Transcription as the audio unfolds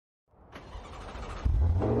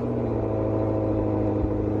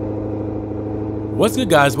What's good,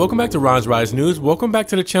 guys? Welcome back to Ron's Rise News. Welcome back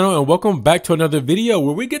to the channel and welcome back to another video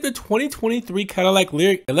where we get the 2023 Cadillac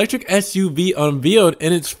Lyriq electric SUV unveiled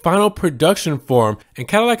in its final production form. And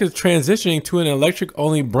Cadillac is transitioning to an electric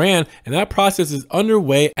only brand, and that process is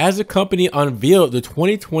underway as the company unveiled the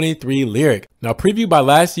 2023 Lyriq. Now, previewed by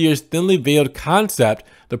last year's thinly veiled concept,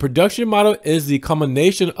 the production model is the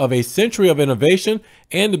culmination of a century of innovation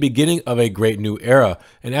and the beginning of a great new era.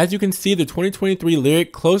 And as you can see, the 2023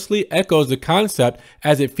 Lyriq closely echoes the concept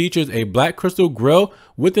as it features a black crystal grille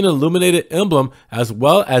with an illuminated emblem as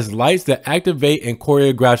well as lights that activate and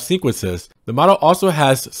choreograph sequences. The model also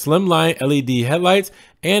has slimline LED headlights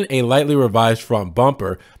and a lightly revised front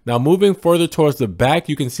bumper. Now, moving further towards the back,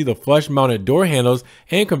 you can see the flush mounted door handles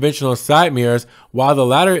and conventional side mirrors. While the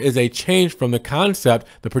latter is a change from the concept,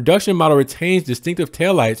 the production model retains distinctive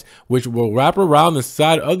taillights, which will wrap around the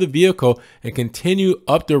side of the vehicle and continue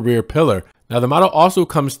up the rear pillar. Now, the model also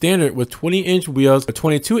comes standard with 20-inch wheels, but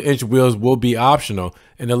 22-inch wheels will be optional.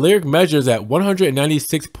 And the Lyriq measures at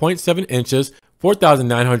 196.7 inches,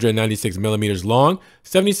 4,996 millimeters long,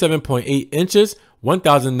 77.8 inches,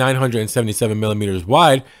 1,977 millimeters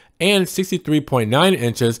wide, and 63.9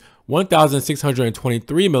 inches,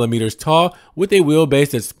 1,623 millimeters tall, with a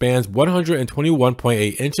wheelbase that spans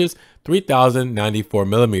 121.8 inches, 3,094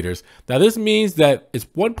 millimeters. Now, this means that it's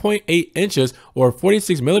 1.8 inches or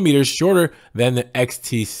 46 millimeters shorter than the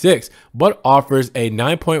XT6, but offers a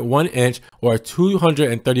 9.1 inch or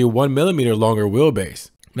 231 millimeter longer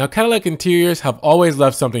wheelbase. Now, Cadillac interiors have always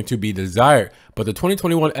left something to be desired, but the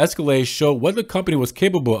 2021 Escalade showed what the company was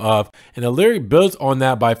capable of, and the Lyriq builds on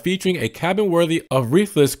that by featuring a cabin worthy of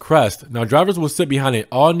wreathless crest. Now, drivers will sit behind an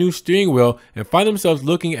all-new steering wheel and find themselves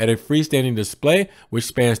looking at a freestanding display which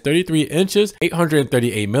spans 33 inches,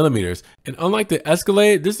 838 millimeters. And unlike the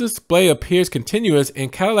Escalade, this display appears continuous, and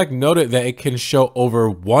Cadillac noted that it can show over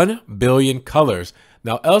 1 billion colors.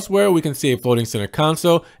 Now, elsewhere, we can see a floating center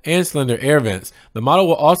console and slender air vents. The model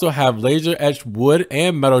will also have laser-etched wood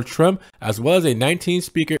and metal trim, as well as a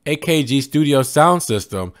 19-speaker AKG studio sound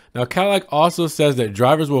system. Now, Cadillac also says that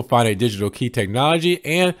drivers will find a digital key technology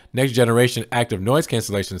and next-generation active noise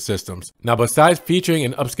cancellation systems. Now, besides featuring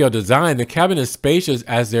an upscale design, the cabin is spacious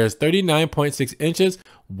as there's 39.6 inches,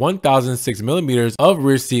 1,006 millimeters of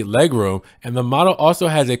rear seat legroom, and the model also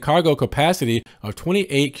has a cargo capacity of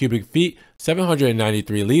 28 cubic feet,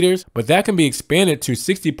 793 liters, but that can be expanded to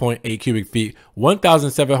 60.8 cubic feet,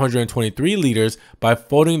 1,723 liters by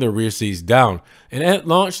folding the rear seats down. And at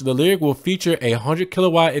launch, the Lyriq will feature a 100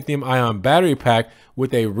 kilowatt lithium-ion battery pack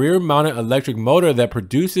with a rear-mounted electric motor that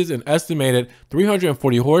produces an estimated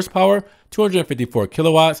 340 horsepower, 254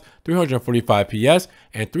 kilowatts, 345 PS,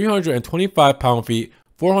 and 325 pound-feet,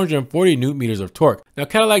 440 newton meters of torque. Now,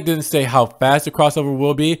 Cadillac didn't say how fast the crossover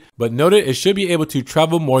will be, but noted it should be able to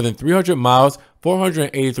travel more than 300 miles,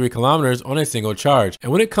 483 kilometers on a single charge.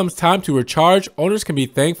 And when it comes time to recharge, owners can be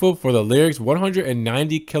thankful for the Lyriq's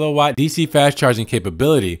 190 kilowatt DC fast charging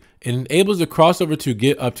capability. It enables the crossover to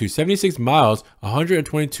get up to 76 miles,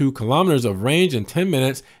 122 kilometers of range in 10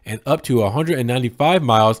 minutes, and up to 195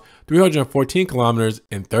 miles, 314 kilometers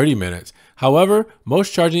in 30 minutes. However,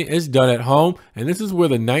 most charging is done at home, and this is where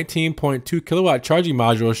the 19.2 kilowatt charging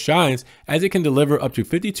module shines, as it can deliver up to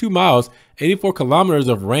 52 miles, 84 kilometers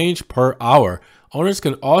of range per hour. Owners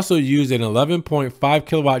can also use an 11.5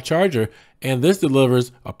 kilowatt charger, and this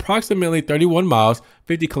delivers approximately 31 miles,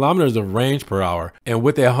 50 kilometers of range per hour. And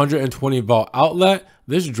with a 120 volt outlet,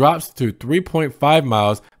 this drops to 3.5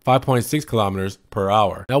 miles, 5.6 kilometers per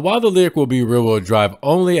hour. Now, while the Lyriq will be rear-wheel drive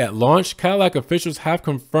only at launch, Cadillac officials have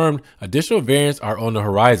confirmed additional variants are on the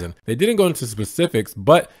horizon. They didn't go into specifics,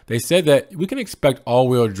 but they said that we can expect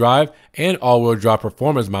all-wheel drive and all-wheel drive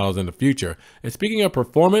performance models in the future. And speaking of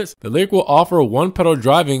performance, the Lyriq will offer one-pedal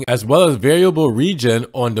driving as well as variable regen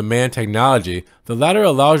on-demand technology. The latter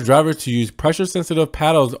allows drivers to use pressure-sensitive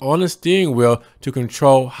paddles on the steering wheel to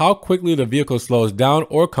control how quickly the vehicle slows down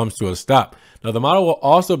or comes to a stop. Now, the model will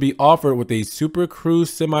also be offered with a Super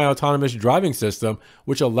Cruise semi-autonomous driving system,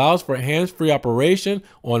 which allows for hands-free operation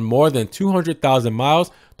on more than 200,000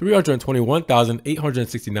 miles,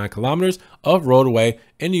 321,869 kilometers of roadway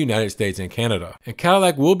in the United States and Canada. And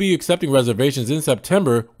Cadillac will be accepting reservations in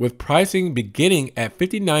September, with pricing beginning at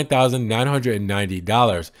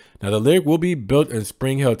 $59,990. Now, the Lyriq will be built in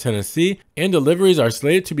Spring Hill, Tennessee, and deliveries are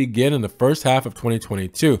slated to begin in the first half of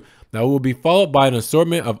 2022. Now, it will be followed by an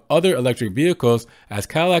assortment of other electric vehicles, as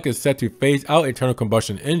Cadillac is set to phase out internal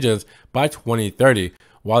combustion engines by 2030.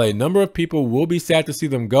 While a number of people will be sad to see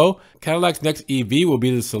them go, Cadillac's next EV will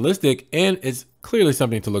be the Lyriq, and it's Clearly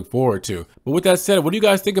something to look forward to. But with that said, what do you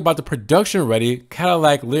guys think about the production-ready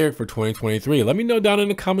Cadillac Lyriq for 2023? Let me know down in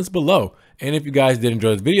the comments below. And if you guys did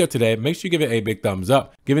enjoy this video today, make sure you give it a big thumbs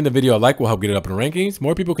up. Giving the video a like will help get it up in the rankings.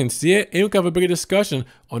 More people can see it, and we can have a bigger discussion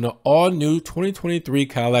on the all-new 2023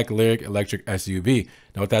 Cadillac Lyriq electric SUV.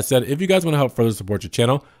 Now, with that said, if you guys want to help further support your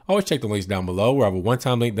channel, always check the links down below where I have a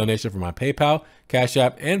one-time link donation for my PayPal, Cash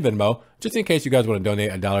App, and Venmo, just in case you guys want to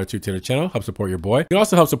donate $1 or $2 to the channel, help support your boy. You can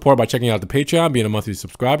also help support by checking out the Patreon, being a monthly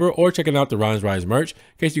subscriber, or checking out the Ron's Rides merch, in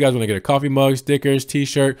case you guys want to get a coffee mug, stickers,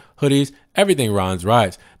 t-shirt, hoodies, everything Ron's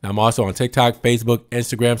Rides. Now, I'm also on TikTok, Facebook,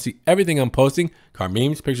 Instagram. See everything I'm posting, car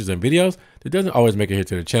memes, pictures, and videos that doesn't always make it here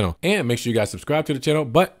to the channel. And make sure you guys subscribe to the channel,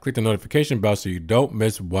 but click the notification bell so you don't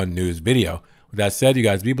miss one news video. With that said, you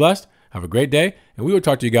guys be blessed, have a great day, and we will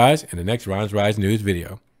talk to you guys in the next Ron's Rides news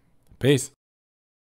video. Peace.